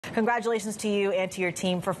congratulations to you and to your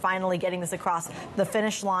team for finally getting this across the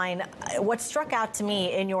finish line. What struck out to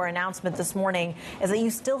me in your announcement this morning is that you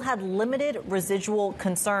still had limited residual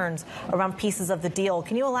concerns around pieces of the deal.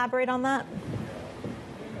 Can you elaborate on that?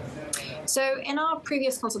 So in our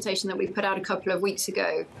previous consultation that we put out a couple of weeks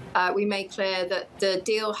ago, we made clear that the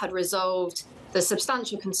deal had resolved the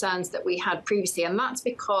substantial concerns that we had previously. And that's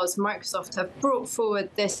because Microsoft have brought forward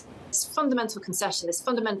this fundamental concession, this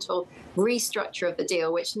fundamental restructure of the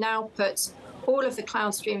deal, which now puts all of the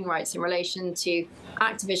cloud streaming rights in relation to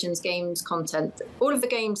Activision's games content, all of the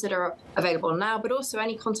games that are available now, but also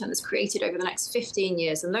any content that's created over the next 15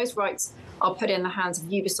 years. And those rights are put in the hands of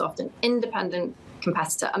Ubisoft, an independent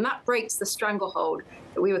competitor. And that breaks the stranglehold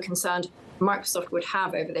that we were concerned Microsoft would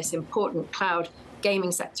have over this important cloud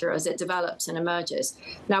gaming sector as it develops and emerges.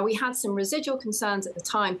 Now, we had some residual concerns at the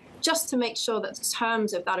time just to make sure that the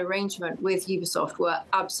terms of that arrangement with Ubisoft were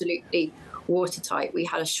absolutely watertight. We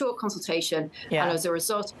had a short consultation, and as a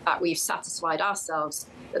result of that, we've satisfied ourselves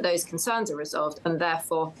that those concerns are resolved, and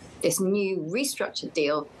therefore this new restructured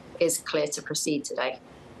deal is clear to proceed today.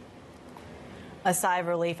 A sigh of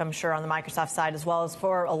relief, I'm sure, on the Microsoft side, as well as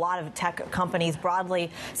for a lot of tech companies broadly.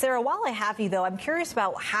 Sarah, while I have you, though, I'm curious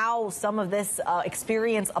about how some of this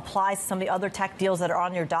experience applies to some of the other tech deals that are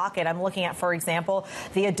on your docket. I'm looking at, for example,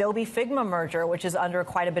 the Adobe Figma merger, which is under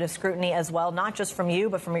quite a bit of scrutiny as well, not just from you,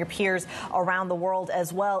 but from your peers around the world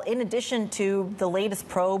as well, in addition to the latest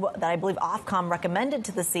probe that I believe Ofcom recommended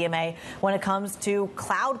to the CMA when it comes to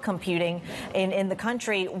cloud computing in the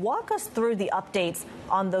country. Walk us through the updates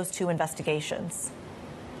on those two investigations.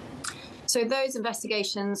 So those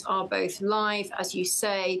investigations are both live, as you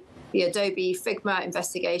say. The Adobe Figma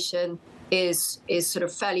investigation is sort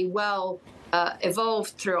of fairly well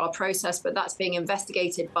evolved through our process, but that's being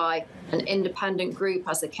investigated by an independent group,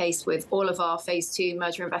 as the case with all of our phase 2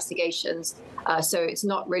 merger investigations. So it's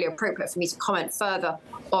not really appropriate for me to comment further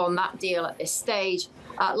on that deal at this stage.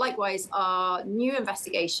 Likewise, our new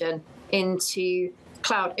investigation into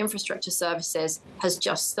cloud infrastructure services has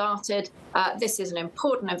just started. This is an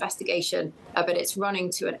important investigation, but it's running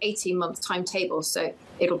to an 18-month timetable, so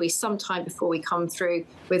it'll be some time before we come through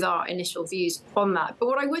with our initial views on that. But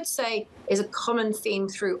what I would say is a common theme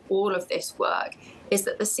through all of this work is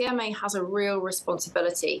that the CMA has a real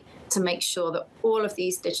responsibility to make sure that all of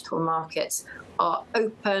these digital markets are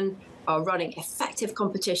open, are running effective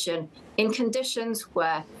competition in conditions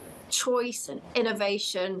where choice and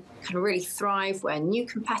innovation can really thrive, where new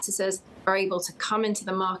competitors are able to come into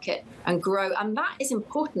the market and grow. And that is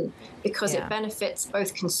important because it benefits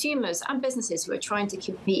both consumers and businesses who are trying to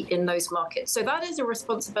compete in those markets. So that is a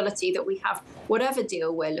responsibility that we have, whatever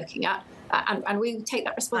deal we're looking at, and we take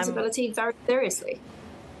that responsibility very seriously.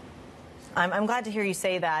 I'm glad to hear you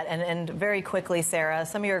say that. And very quickly, Sarah,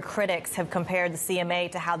 some of your critics have compared the CMA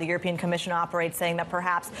to how the European Commission operates, saying that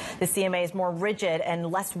perhaps the CMA is more rigid and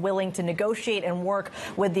less willing to negotiate and work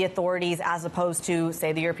with the authorities as opposed to,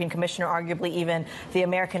 say, the European Commission or arguably even the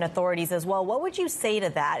American authorities as well. What would you say to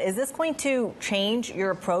that? Is this going to change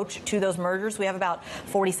your approach to those mergers? We have about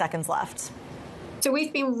 40 seconds left. So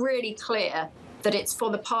we've been really clear that it's for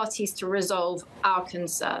the parties to resolve our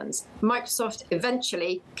concerns. Microsoft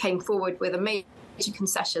eventually came forward with a major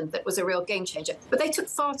concession that was a real game changer, but they took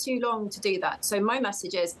far too long to do that. So my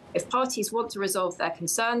message is, if parties want to resolve their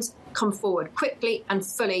concerns, come forward quickly and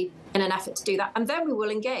fully in an effort to do that, and then we will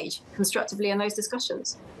engage constructively in those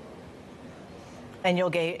discussions. And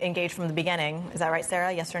you'll engage from the beginning. Is that right,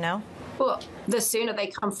 Sarah? Yes or no? Well, the sooner they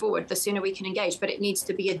come forward, the sooner we can engage, but it needs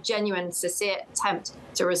to be a genuine, sincere attempt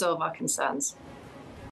to resolve our concerns.